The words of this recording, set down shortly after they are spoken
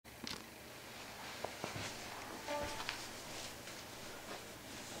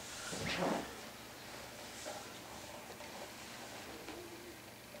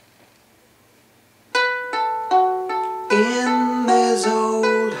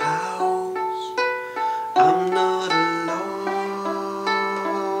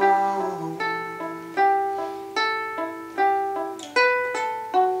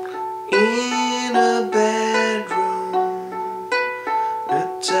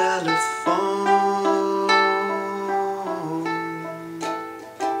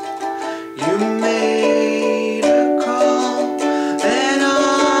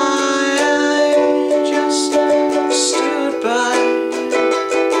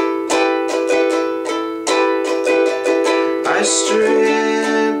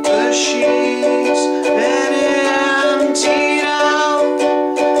strip the sheets and emptied out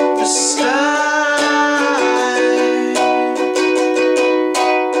the sky,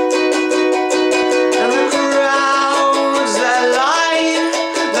 and the crowds that line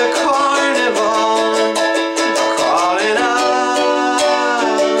the carnival are calling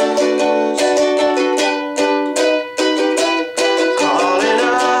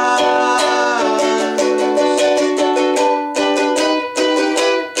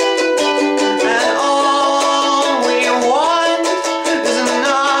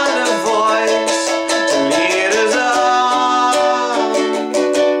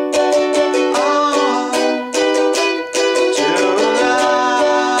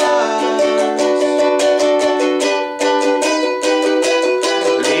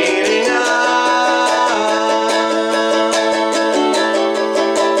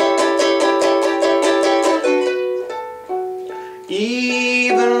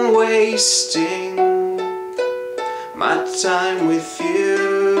even wasting my time with you.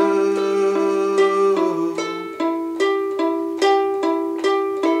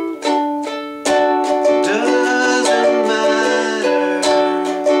 Doesn't matter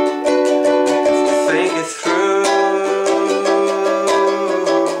if we think it through.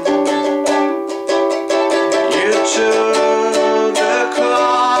 You took the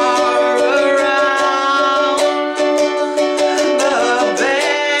car around the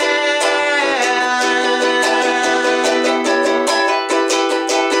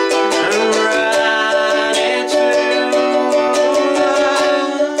and ran it through the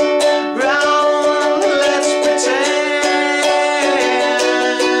ground. Let's pretend,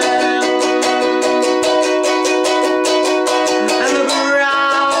 and the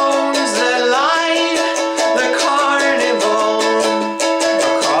grounds that line the carnival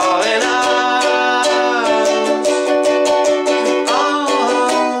are calling us.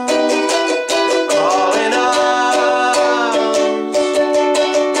 Calling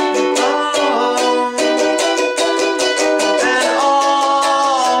and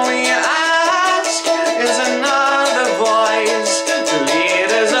all we ask is another voice to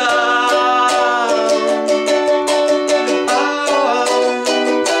lead us on.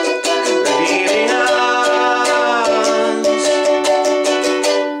 Leading us,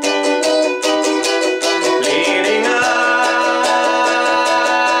 leading us.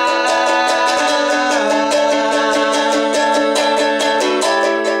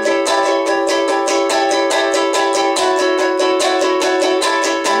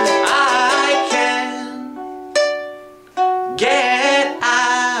 I can't get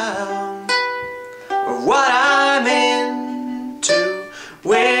out of what I'm into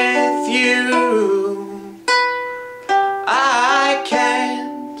with you. I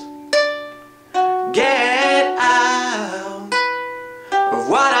can't get